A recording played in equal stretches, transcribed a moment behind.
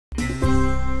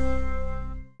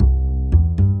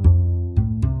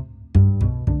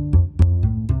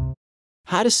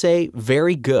How to say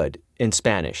very good in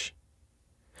Spanish.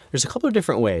 There's a couple of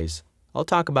different ways. I'll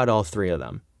talk about all three of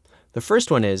them. The first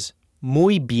one is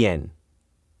muy bien.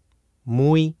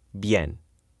 Muy bien.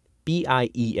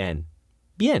 B-I-E-N.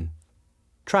 Bien.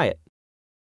 Try it.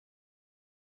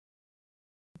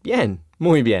 Bien.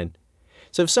 Muy bien.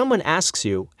 So if someone asks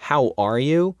you, how are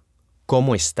you?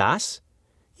 ¿Cómo estás?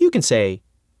 You can say,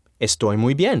 estoy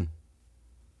muy bien.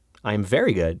 I'm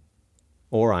very good.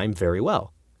 Or I'm very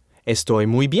well. Estoy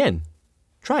muy bien.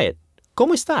 Try it.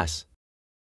 ¿Cómo estás?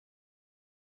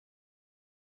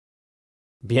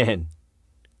 Bien.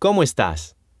 ¿Cómo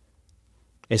estás?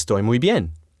 Estoy muy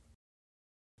bien.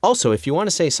 Also, if you want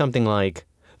to say something like,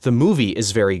 the movie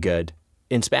is very good,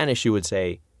 in Spanish you would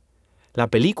say, la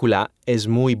película es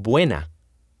muy buena.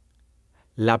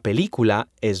 La película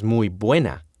es muy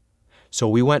buena. So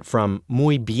we went from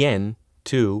muy bien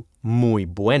to muy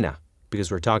buena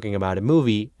because we're talking about a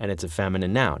movie and it's a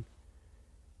feminine noun.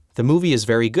 The movie is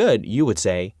very good, you would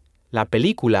say, la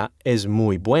película es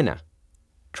muy buena.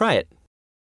 Try it.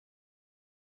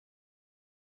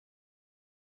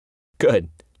 Good.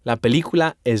 La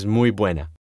película es muy buena.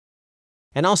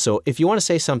 And also, if you want to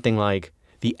say something like,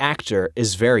 the actor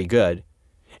is very good,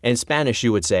 in Spanish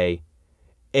you would say,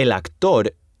 el actor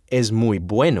es muy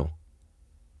bueno.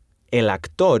 El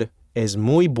actor es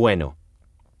muy bueno.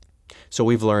 So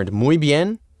we've learned muy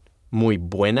bien, muy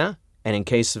buena, and in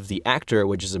case of the actor,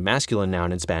 which is a masculine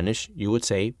noun in Spanish, you would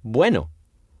say bueno.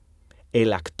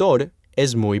 El actor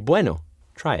es muy bueno.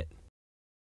 Try it.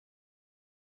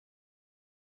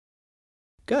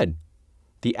 Good.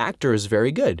 The actor is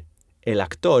very good. El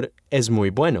actor es muy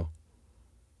bueno.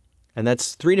 And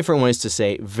that's three different ways to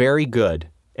say very good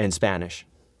in Spanish.